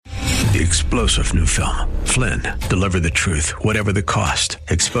the explosive new film, Flynn, Deliver the Truth, Whatever the Cost,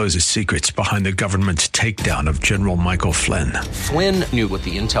 exposes secrets behind the government's takedown of General Michael Flynn. Flynn knew what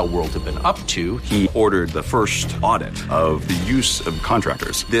the intel world had been up to. He ordered the first audit of the use of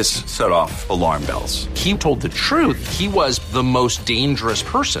contractors. This set off alarm bells. He told the truth. He was the most dangerous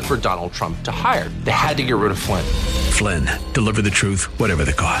person for Donald Trump to hire. They had to get rid of Flynn. Flynn, Deliver the Truth, Whatever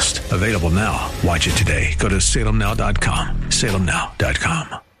the Cost. Available now. Watch it today. Go to salemnow.com.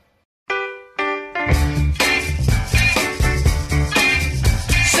 salemnow.com.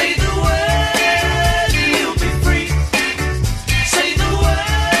 Say the word and you'll be free. Say the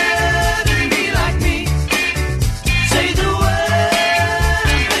word and be like me. Say the word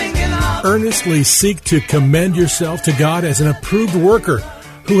and thinking of. Earnestly seek to commend yourself to God as an approved worker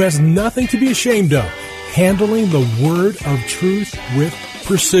who has nothing to be ashamed of, handling the word of truth with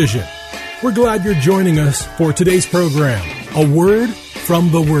precision. We're glad you're joining us for today's program, A Word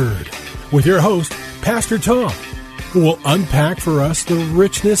from the Word, with your host, Pastor Tom, who will unpack for us the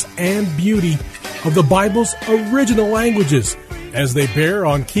richness and beauty of the Bible's original languages as they bear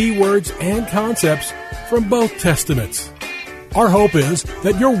on key words and concepts from both Testaments. Our hope is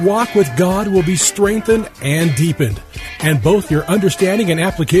that your walk with God will be strengthened and deepened, and both your understanding and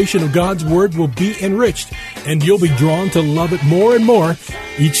application of God's Word will be enriched, and you'll be drawn to love it more and more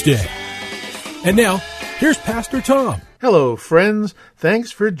each day. And now, here's Pastor Tom. Hello, friends.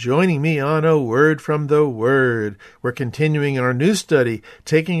 Thanks for joining me on A Word from the Word. We're continuing our new study,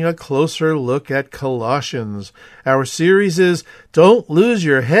 taking a closer look at Colossians. Our series is Don't Lose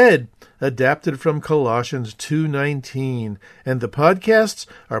Your Head, adapted from Colossians 2:19, and the podcasts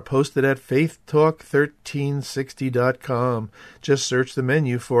are posted at faithtalk1360.com. Just search the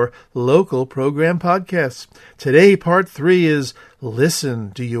menu for local program podcasts. Today, part 3 is Listen,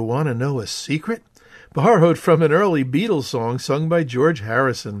 Do You Want to Know a Secret? Borrowed from an early Beatles song sung by George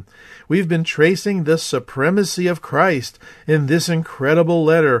Harrison. We've been tracing the supremacy of Christ in this incredible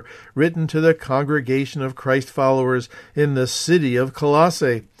letter written to the congregation of Christ followers in the city of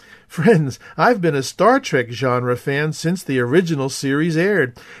Colossae. Friends, I've been a Star Trek genre fan since the original series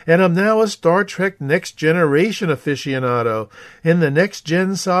aired, and I'm now a Star Trek Next Generation aficionado. In the Next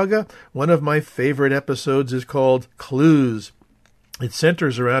Gen saga, one of my favorite episodes is called Clues. It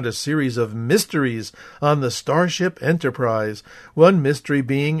centers around a series of mysteries on the Starship Enterprise, one mystery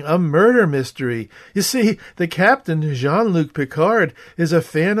being a murder mystery. You see, the captain, Jean-Luc Picard, is a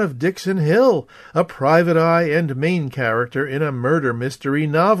fan of Dixon Hill, a private eye and main character in a murder mystery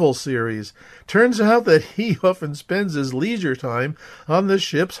novel series. Turns out that he often spends his leisure time on the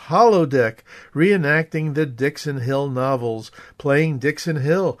ship's holodeck, reenacting the Dixon Hill novels, playing Dixon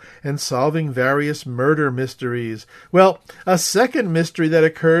Hill, and solving various murder mysteries. Well, a second mystery that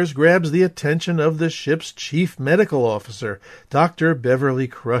occurs grabs the attention of the ship's chief medical officer, Dr. Beverly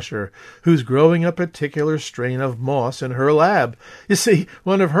Crusher, who's growing a particular strain of moss in her lab. You see,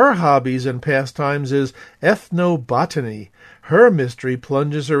 one of her hobbies and pastimes is ethnobotany. Her mystery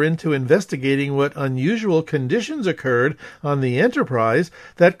plunges her into investigating what unusual conditions occurred on the Enterprise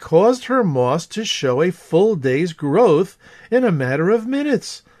that caused her moss to show a full day's growth in a matter of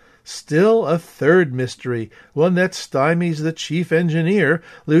minutes. Still a third mystery, one that stymies the chief engineer,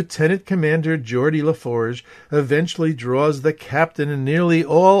 Lieutenant Commander Geordi LaForge, eventually draws the captain and nearly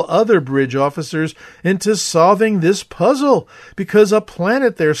all other bridge officers into solving this puzzle, because a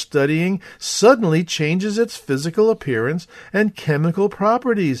planet they're studying suddenly changes its physical appearance and chemical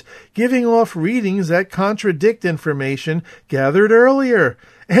properties, giving off readings that contradict information gathered earlier.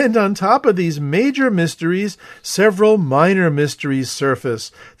 And on top of these major mysteries, several minor mysteries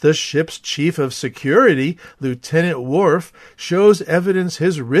surface. The ship's chief of security, Lieutenant Worf, shows evidence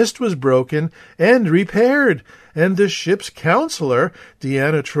his wrist was broken and repaired. And the ship's counselor,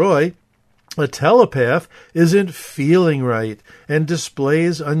 Deanna Troi, a telepath, isn't feeling right and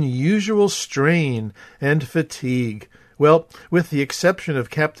displays unusual strain and fatigue. Well, with the exception of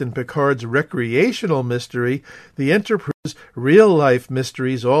Captain Picard's recreational mystery, the Enterprise's real-life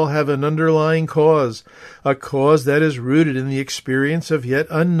mysteries all have an underlying cause, a cause that is rooted in the experience of yet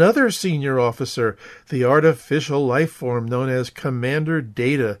another senior officer, the artificial life form known as Commander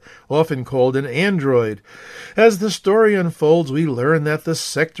Data, often called an android. As the story unfolds, we learn that the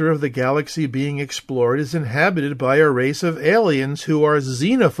sector of the galaxy being explored is inhabited by a race of aliens who are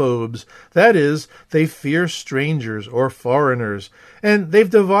xenophobes. That is, they fear strangers or foreigners, and they've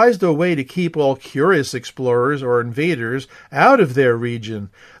devised a way to keep all curious explorers or invaders out of their region.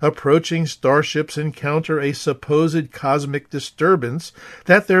 Approaching starships encounter a supposed cosmic disturbance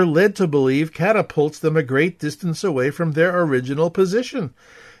that they're led to believe catapults them a great distance away from their original position.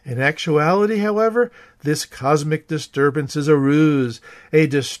 In actuality, however, this cosmic disturbance is a ruse, a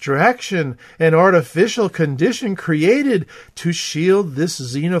distraction, an artificial condition created to shield this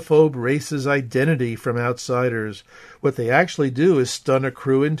xenophobe race's identity from outsiders. What they actually do is stun a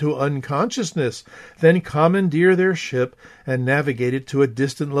crew into unconsciousness, then commandeer their ship and navigate it to a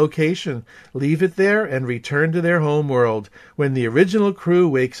distant location, leave it there, and return to their homeworld. When the original crew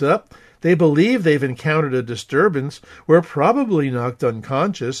wakes up, they believe they've encountered a disturbance, were probably knocked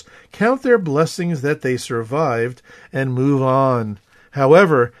unconscious, count their blessings that they survived, and move on.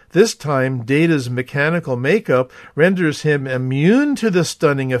 However, this time Data's mechanical makeup renders him immune to the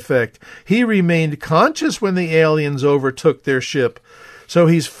stunning effect. He remained conscious when the aliens overtook their ship. So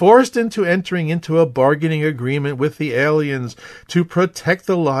he's forced into entering into a bargaining agreement with the aliens to protect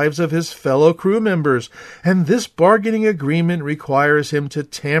the lives of his fellow crew members. And this bargaining agreement requires him to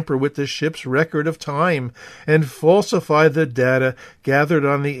tamper with the ship's record of time and falsify the data gathered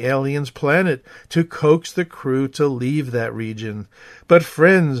on the aliens' planet to coax the crew to leave that region. But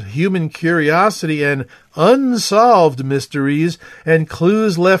friends, human curiosity and unsolved mysteries and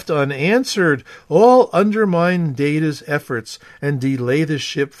clues left unanswered all undermine Data's efforts and delay the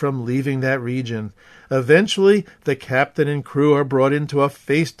ship from leaving that region. Eventually, the captain and crew are brought into a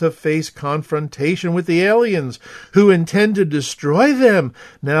face-to-face confrontation with the aliens, who intend to destroy them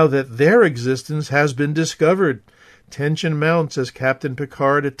now that their existence has been discovered. Tension mounts as Captain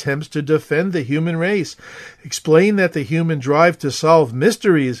Picard attempts to defend the human race, explain that the human drive to solve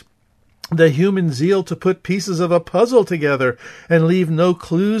mysteries, the human zeal to put pieces of a puzzle together and leave no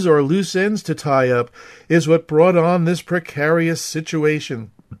clues or loose ends to tie up, is what brought on this precarious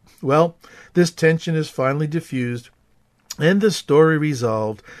situation. Well, this tension is finally diffused, and the story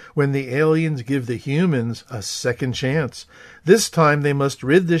resolved when the aliens give the humans a second chance. This time they must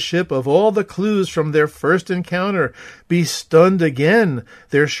rid the ship of all the clues from their first encounter, be stunned again,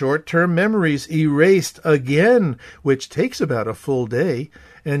 their short-term memories erased again, which takes about a full day,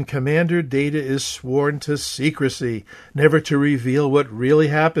 and Commander Data is sworn to secrecy, never to reveal what really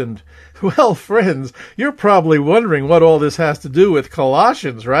happened. Well, friends, you're probably wondering what all this has to do with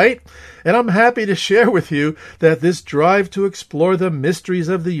Colossians, right? And I'm happy to share with you that this drive to explore the mysteries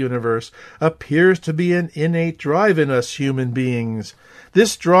of the universe appears to be an innate drive in us human beings.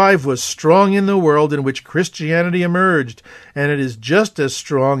 This drive was strong in the world in which Christianity emerged, and it is just as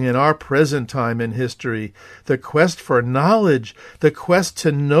strong in our present time in history. The quest for knowledge, the quest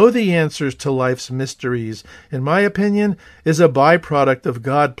to know the answers to life's mysteries, in my opinion, is a byproduct of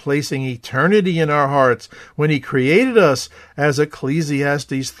God placing eternity in our hearts when He created us, as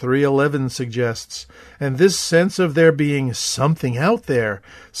Ecclesiastes 3:11 suggests. And this sense of there being something out there,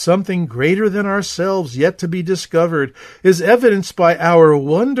 something greater than ourselves yet to be discovered, is evidenced by our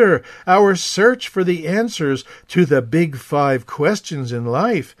wonder, our search for the answers to the big 5 questions in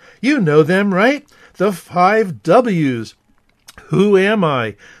life. You know them, right? The 5 W's. Who am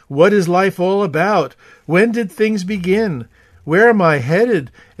I? What is life all about? When did things begin? Where am I headed?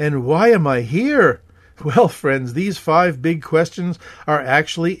 And why am I here? Well, friends, these 5 big questions are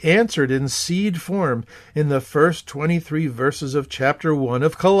actually answered in seed form in the first 23 verses of chapter 1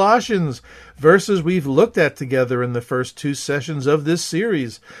 of Colossians, verses we've looked at together in the first 2 sessions of this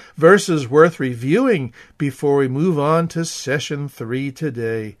series, verses worth reviewing before we move on to session 3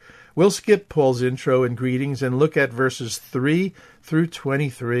 today. We'll skip Paul's intro and greetings and look at verses 3 through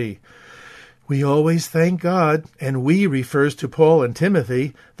 23. We always thank God, and we refers to Paul and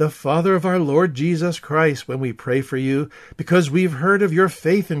Timothy, the Father of our Lord Jesus Christ, when we pray for you, because we've heard of your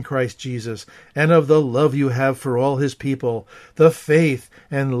faith in Christ Jesus, and of the love you have for all His people, the faith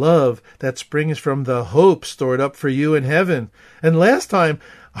and love that springs from the hope stored up for you in heaven. And last time,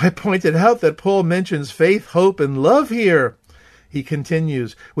 I pointed out that Paul mentions faith, hope, and love here. He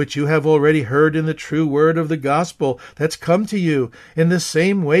continues, which you have already heard in the true word of the gospel that's come to you. In the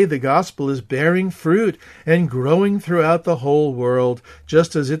same way, the gospel is bearing fruit and growing throughout the whole world,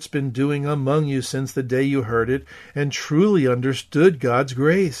 just as it's been doing among you since the day you heard it and truly understood God's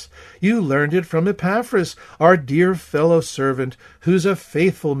grace. You learned it from Epaphras, our dear fellow servant, who's a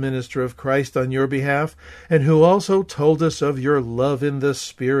faithful minister of Christ on your behalf, and who also told us of your love in the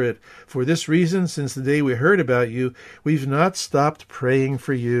Spirit. For this reason, since the day we heard about you, we've not stopped praying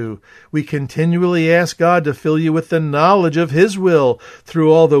for you. We continually ask God to fill you with the knowledge of His will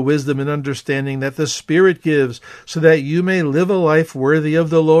through all the wisdom and understanding that the Spirit gives, so that you may live a life worthy of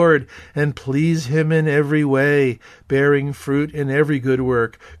the Lord and please Him in every way, bearing fruit in every good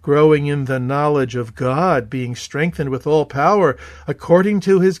work, growing in the knowledge of God, being strengthened with all power according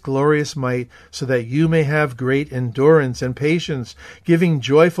to His glorious might, so that you may have great endurance and patience, giving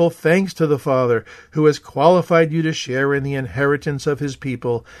joyful thanks to the Father, who has qualified you to share in the inheritance inheritance of his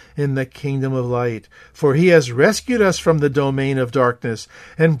people in the kingdom of light. For he has rescued us from the domain of darkness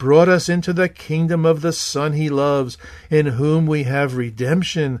and brought us into the kingdom of the Son he loves, in whom we have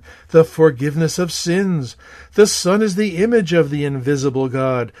redemption, the forgiveness of sins. The Son is the image of the invisible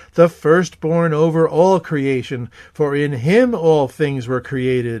God, the firstborn over all creation, for in him all things were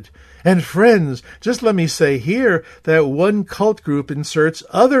created. And friends, just let me say here that one cult group inserts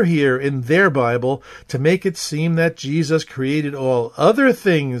other here in their Bible to make it seem that Jesus created all other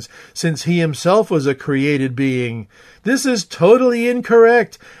things, since he himself was a created being. This is totally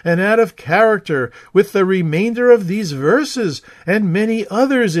incorrect and out of character with the remainder of these verses and many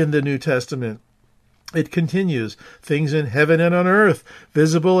others in the New Testament. It continues, things in heaven and on earth,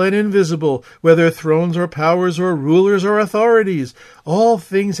 visible and invisible, whether thrones or powers or rulers or authorities, all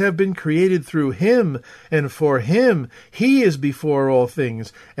things have been created through him, and for him. He is before all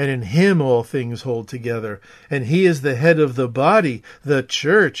things, and in him all things hold together. And he is the head of the body, the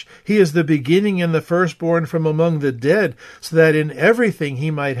church. He is the beginning and the firstborn from among the dead, so that in everything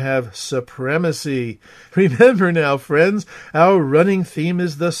he might have supremacy. Remember now, friends, our running theme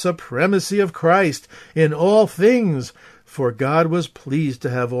is the supremacy of Christ in all things. For God was pleased to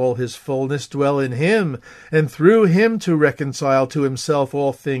have all his fullness dwell in him, and through him to reconcile to himself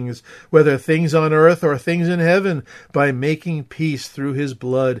all things, whether things on earth or things in heaven, by making peace through his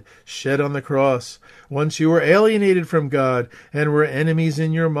blood shed on the cross. Once you were alienated from God and were enemies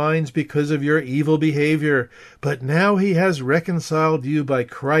in your minds because of your evil behavior, but now he has reconciled you by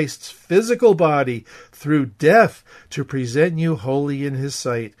Christ's physical body through death to present you holy in his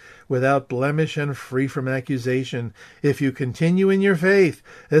sight, without blemish and free from accusation, if you continue in your faith,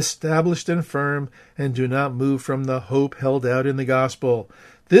 established and firm, and do not move from the hope held out in the gospel.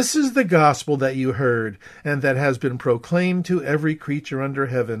 This is the gospel that you heard, and that has been proclaimed to every creature under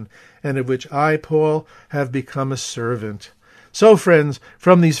heaven, and of which I, Paul, have become a servant. So, friends,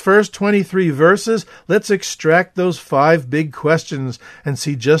 from these first 23 verses, let's extract those 5 big questions and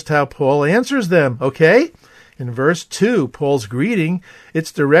see just how Paul answers them, okay? In verse 2, Paul's greeting,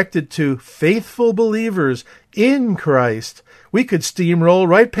 it's directed to faithful believers in Christ. We could steamroll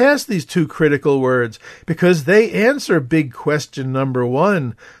right past these 2 critical words because they answer big question number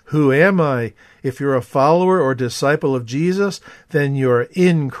 1, who am I? If you're a follower or disciple of Jesus, then you're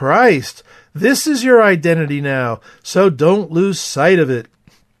in Christ. This is your identity now, so don't lose sight of it.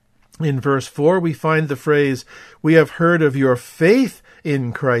 In verse 4, we find the phrase, we have heard of your faith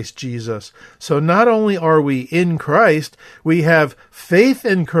in Christ Jesus. So not only are we in Christ, we have faith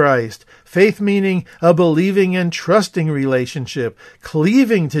in Christ. Faith meaning a believing and trusting relationship,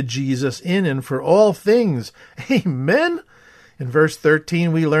 cleaving to Jesus in and for all things. Amen? In verse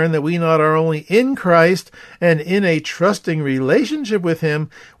 13, we learn that we not are only in Christ and in a trusting relationship with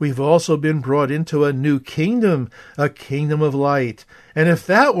him, we've also been brought into a new kingdom, a kingdom of light. And if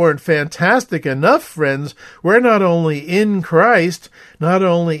that weren't fantastic enough, friends, we're not only in Christ, not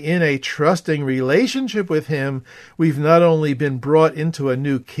only in a trusting relationship with him, we've not only been brought into a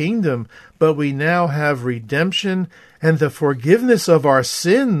new kingdom, but we now have redemption and the forgiveness of our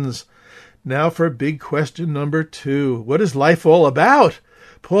sins. Now for big question number 2. What is life all about?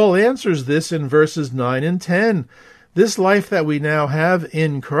 Paul answers this in verses 9 and 10. This life that we now have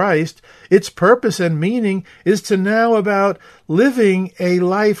in Christ, its purpose and meaning is to now about living a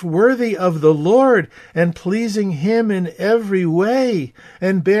life worthy of the Lord and pleasing him in every way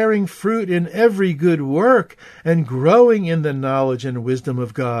and bearing fruit in every good work and growing in the knowledge and wisdom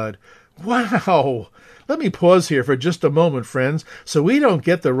of God. Wow! Let me pause here for just a moment, friends, so we don't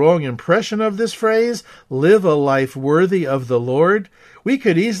get the wrong impression of this phrase, live a life worthy of the Lord. We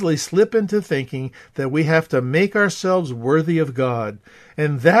could easily slip into thinking that we have to make ourselves worthy of God,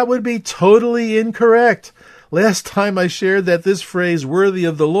 and that would be totally incorrect. Last time I shared that this phrase, worthy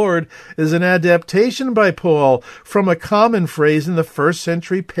of the Lord, is an adaptation by Paul from a common phrase in the first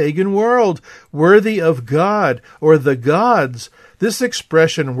century pagan world, worthy of God, or the gods. This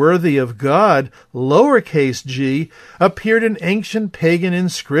expression, worthy of God, lowercase g, appeared in ancient pagan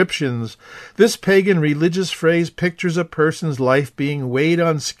inscriptions. This pagan religious phrase pictures a person's life being weighed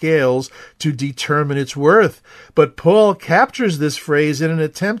on scales to determine its worth. But Paul captures this phrase in an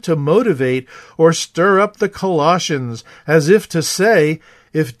attempt to motivate or stir up the Colossians, as if to say,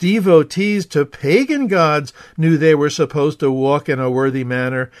 if devotees to pagan gods knew they were supposed to walk in a worthy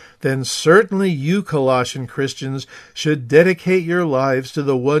manner, then certainly you Colossian Christians should dedicate your lives to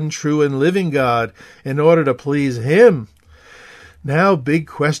the one true and living God in order to please him. Now, big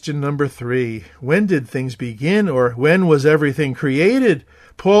question number 3. When did things begin, or when was everything created?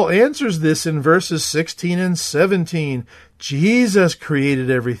 Paul answers this in verses 16 and 17. Jesus created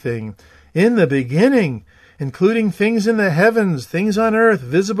everything. In the beginning. including things in the heavens, things on earth,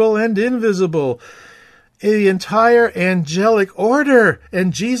 visible and invisible, the entire angelic order,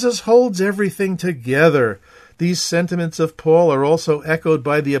 and Jesus holds everything together. These sentiments of Paul are also echoed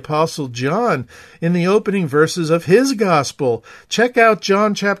by the Apostle John in the opening verses of his gospel. Check out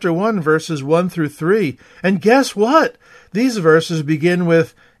John chapter 1, verses 1 through 3. And guess what? These verses begin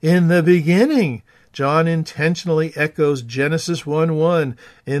with, "In the beginning." John intentionally echoes Genesis 1:1.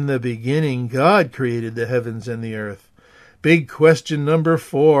 In the beginning, God created the heavens and the earth. Big question number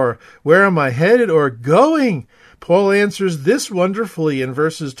 4. Where am I headed or going? Paul answers this wonderfully in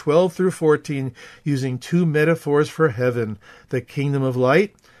verses 12 through 14 using two metaphors for heaven, the kingdom of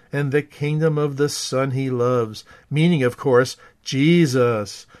light and the kingdom of the Son he loves, meaning, of course,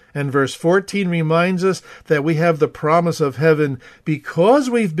 Jesus. And verse 14 reminds us that we have the promise of heaven because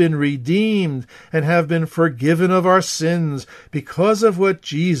we've been redeemed and have been forgiven of our sins because of what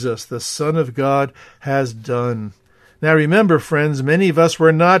Jesus, the Son of God, has done. Now remember, friends, many of us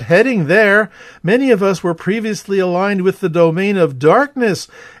were not heading there. Many of us were previously aligned with the domain of darkness,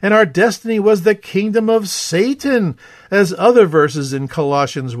 and our destiny was the kingdom of Satan, as other verses in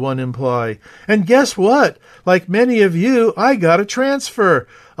Colossians 1 imply. And guess what? Like many of you, I got a transfer.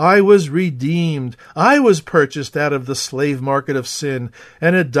 I was redeemed. I was purchased out of the slave market of sin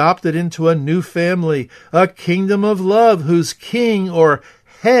and adopted into a new family, a kingdom of love whose king or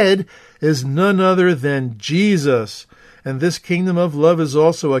head is none other than Jesus. And this kingdom of love is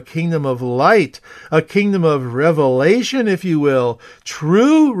also a kingdom of light, a kingdom of revelation, if you will,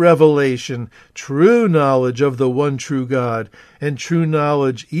 true revelation, true knowledge of the one true God, and true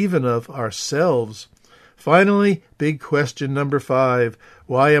knowledge even of ourselves. Finally, big question number 5.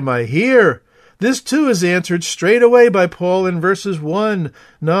 Why am I here? This too is answered straight away by Paul in verses 1,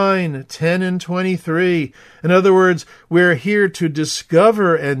 9, 10, and 23. In other words, we're here to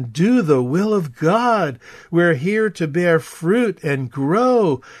discover and do the will of God. We're here to bear fruit and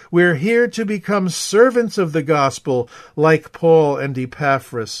grow. We're here to become servants of the gospel like Paul and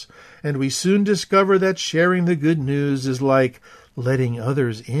Epaphras. And we soon discover that sharing the good news is like letting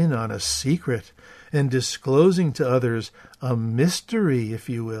others in on a secret and disclosing to others a mystery, if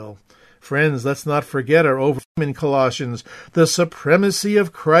you will. Friends, let's not forget our overtheme in Colossians, the supremacy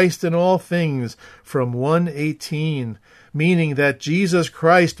of Christ in all things, from 1:18, meaning that Jesus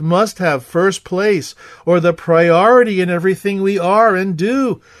Christ must have first place, or the priority in everything we are and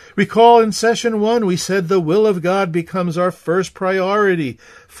do. Recall in session 1, we said the will of God becomes our first priority.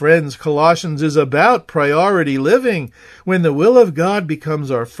 Friends, Colossians is about priority living. When the will of God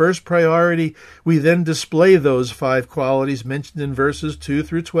becomes our first priority, we then display those 5 qualities mentioned in verses 2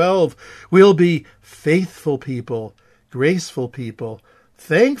 through 12. We'll be faithful people, graceful people,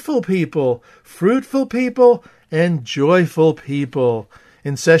 thankful people, fruitful people, and joyful people.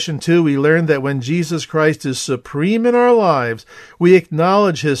 In session 2, we learned that when Jesus Christ is supreme in our lives, we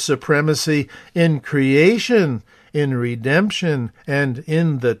acknowledge his supremacy in creation, in redemption, and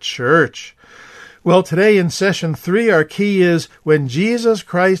in the church. Well, today in session 3, our key is when Jesus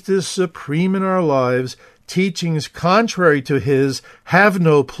Christ is supreme in our lives, teachings contrary to his have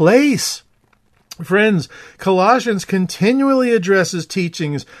no place. Friends, Colossians continually addresses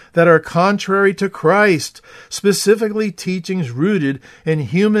teachings that are contrary to Christ, specifically teachings rooted in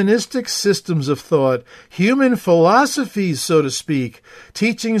humanistic systems of thought, human philosophies, so to speak,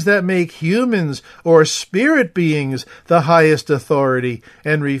 teachings that make humans or spirit beings the highest authority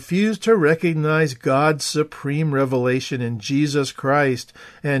and refuse to recognize God's supreme revelation in Jesus Christ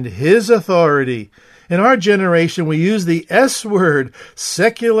and his authority. In our generation, we use the S word,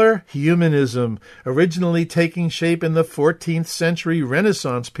 secular humanism, originally taking shape in the 14th century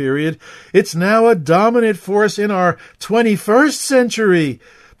Renaissance period. It's now a dominant force in our 21st century.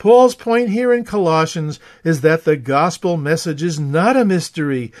 Paul's point here in Colossians is that the gospel message is not a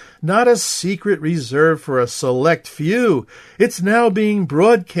mystery, not a secret reserved for a select few. It's now being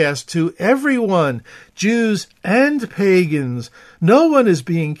broadcast to everyone, Jews and pagans. No one is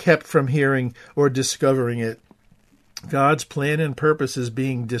being kept from hearing or discovering it. God's plan and purpose is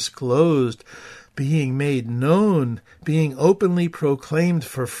being disclosed, being made known, being openly proclaimed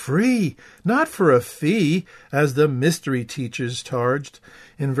for free, not for a fee, as the mystery teachers charged.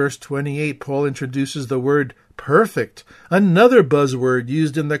 In verse 28, Paul introduces the word perfect, another buzzword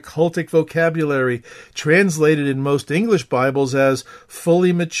used in the cultic vocabulary, translated in most English Bibles as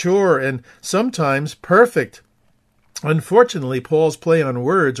fully mature and sometimes perfect. Unfortunately, Paul's play on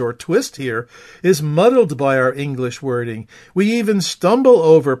words, or twist here, is muddled by our English wording. We even stumble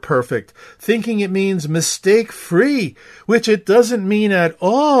over perfect, thinking it means mistake-free, which it doesn't mean at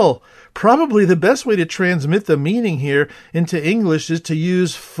all. Probably the best way to transmit the meaning here into English is to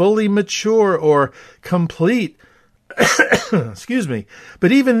use fully mature or complete. Excuse me.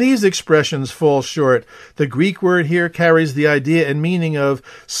 But even these expressions fall short. The Greek word here carries the idea and meaning of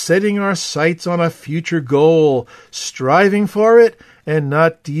setting our sights on a future goal, striving for it, and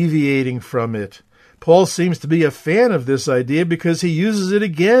not deviating from it. Paul seems to be a fan of this idea because he uses it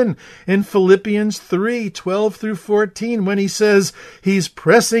again in Philippians 3:12 through 14 when he says he's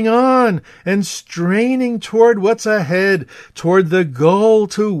pressing on and straining toward what's ahead, toward the goal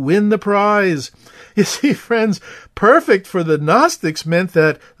to win the prize. You see, friends, perfect for the Gnostics meant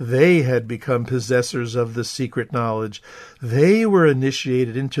that they had become possessors of the secret knowledge. They were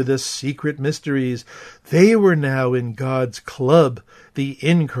initiated into the secret mysteries. They were now in God's club, the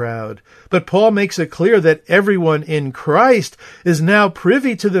in-crowd. But Paul makes it clear that everyone in Christ is now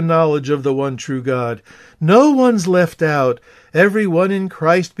privy to the knowledge of the one true God. No one's left out. Everyone in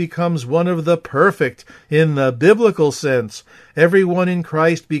Christ becomes one of the perfect in the biblical sense. Everyone in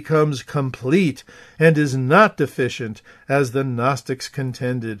Christ becomes complete and is not deficient, as the Gnostics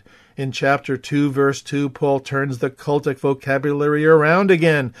contended. In chapter 2, verse 2, Paul turns the cultic vocabulary around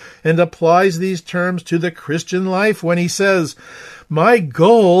again and applies these terms to the Christian life when he says, "My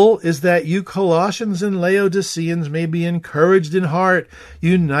goal is that you Colossians and Laodiceans may be encouraged in heart,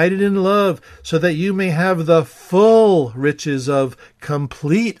 united in love, so that you may have the full riches of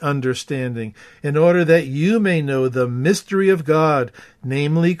complete understanding, in order that you may know the mystery of God,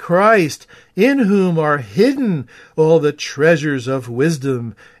 namely Christ, in whom are hidden all the treasures of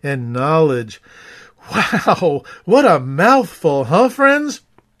wisdom and knowledge." Wow, what a mouthful, huh, friends?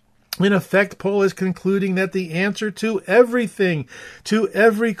 In effect, Paul is concluding that the answer to everything, to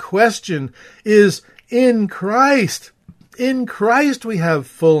every question, is in Christ. In Christ we have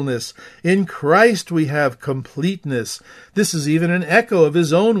fullness. In Christ we have completeness. This is even an echo of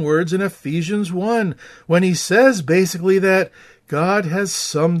his own words in Ephesians 1, when he says basically that God has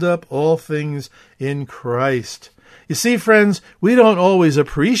summed up all things in Christ. You see, friends, we don't always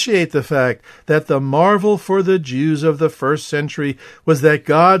appreciate the fact that the marvel for the Jews of the first century was that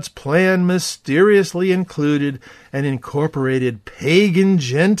God's plan mysteriously included and incorporated pagan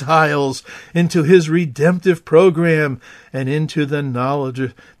Gentiles into his redemptive program and into the knowledge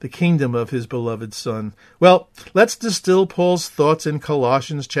of the kingdom of his beloved Son. Well, let's distill Paul's thoughts in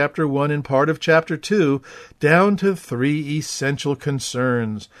Colossians chapter 1 and part of chapter 2 down to 3 essential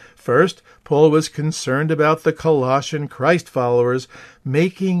concerns. First, Paul was concerned about the Colossian Christ followers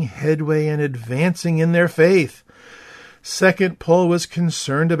making headway and advancing in their faith. Second, Paul was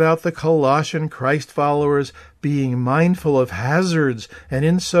concerned about the Colossian Christ followers being mindful of hazards and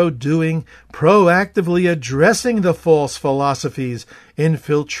in so doing proactively addressing the false philosophies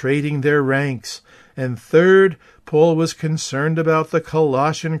infiltrating their ranks. And third, Paul was concerned about the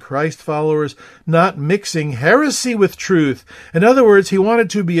Colossian Christ followers not mixing heresy with truth. In other words, he wanted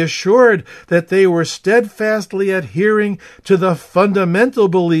to be assured that they were steadfastly adhering to the fundamental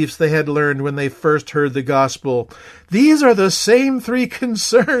beliefs they had learned when they first heard the gospel. These are the same 3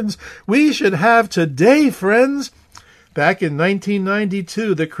 concerns we should have today, friends. Back in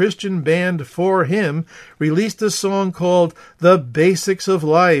 1992, the Christian band For Him released a song called The Basics of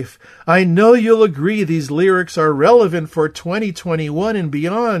Life. I know you'll agree these lyrics are relevant for 2021 and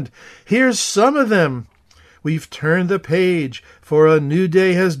beyond. Here's some of them. We've turned the page, for a new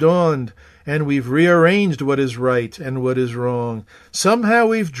day has dawned, and we've rearranged what is right and what is wrong. Somehow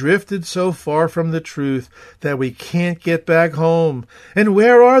we've drifted so far from the truth that we can't get back home. And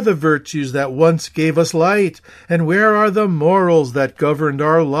where are the virtues that once gave us light? And where are the morals that governed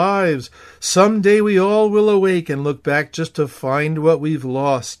our lives? Someday we all will awake and look back just to find what we've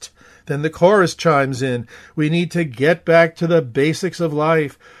lost. Then the chorus chimes in. We need to get back to the basics of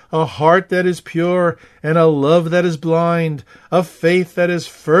life. A heart that is pure and a love that is blind, a faith that is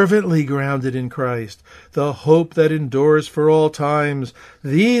fervently grounded in Christ, the hope that endures for all times.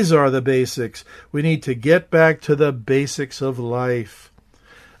 These are the basics. We need to get back to the basics of life.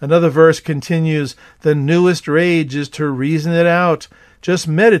 Another verse continues, the newest rage is to reason it out. Just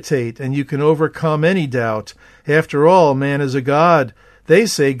meditate and you can overcome any doubt. After all, man is a god. They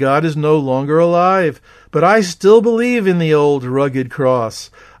say God is no longer alive, but I still believe in the old rugged cross.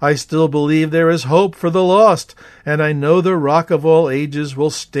 I still believe there is hope for the lost, and I know the Rock of all ages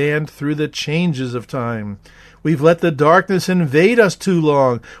will stand through the changes of time. We've let the darkness invade us too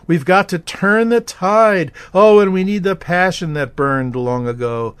long. We've got to turn the tide. Oh, and we need the passion that burned long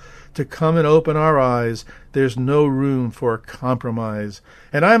ago to come and open our eyes. There's no room for compromise.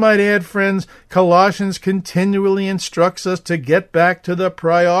 And I might add, friends, Colossians continually instructs us to get back to the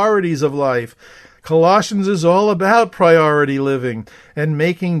priorities of life. Colossians is all about priority living and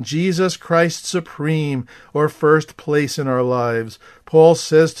making Jesus Christ supreme or first place in our lives. Paul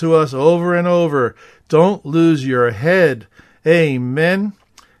says to us over and over, don't lose your head. Amen.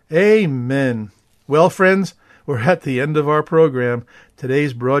 Amen. Well, friends, we're at the end of our program.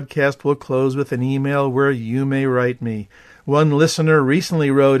 Today's broadcast will close with an email where you may write me. One listener recently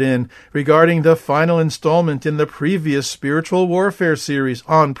wrote in regarding the final installment in the previous spiritual warfare series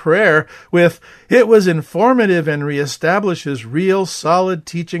on prayer with, "It was informative and reestablishes real solid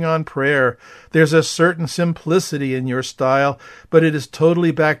teaching on prayer. There's a certain simplicity in your style, but it is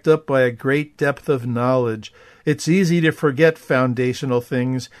totally backed up by a great depth of knowledge. It's easy to forget foundational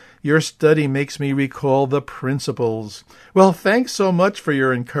things. Your study makes me recall the principles." Well, thanks so much for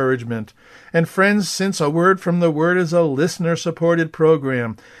your encouragement. And friends, since A Word from the Word is a listener-supported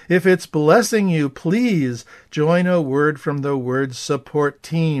program, if it's blessing you, please join A Word from the Word support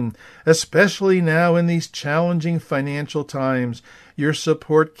team, especially now in these challenging financial times. Your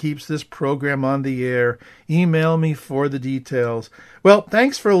support keeps this program on the air. Email me for the details. Well,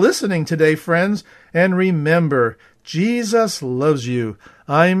 thanks for listening today, friends, and remember, Jesus loves you.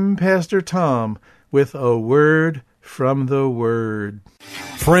 I'm Pastor Tom with A Word from the Word.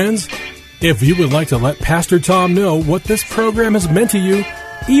 Friends, if you would like to let Pastor Tom know what this program has meant to you,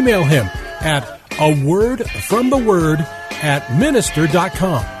 email him at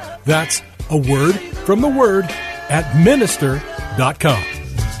awordfromtheword@minister.com. That's awordfromtheword@minister.com.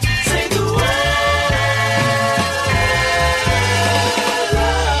 Say the word.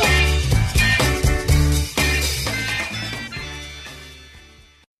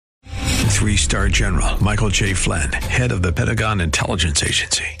 3-star General Michael J. Flynn, head of the Pentagon Intelligence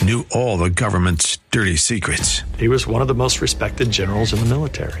Agency, knew all the government's dirty secrets. He was one of the most respected generals in the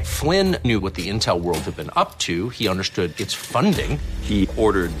military. Flynn knew what the intel world had been up to. He understood its funding. He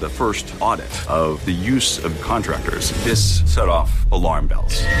ordered the first audit of the use of contractors. This set off alarm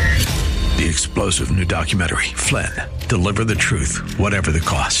bells. The explosive new documentary, Flynn, Deliver the Truth, Whatever the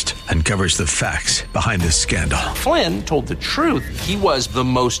Cost, uncovers the facts behind this scandal. Flynn told the truth. He was the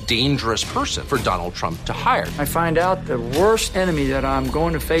most dangerous person for Donald Trump to hire. I find out the worst enemy that I'm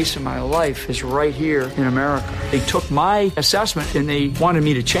going to face in my life is right here in America. They took my assessment and they wanted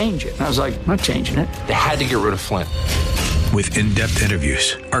me to change it. And I was like, I'm not changing it. They had to get rid of Flynn. With in-depth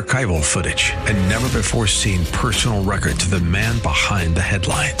interviews, archival footage, and never-before-seen personal records of the man behind the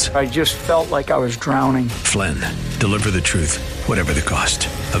headlines. I just felt like I was drowning. Flynn, Deliver the Truth, Whatever the Cost.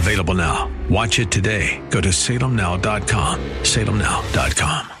 Available now. Watch it today. Go to salemnow.com.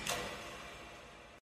 salemnow.com.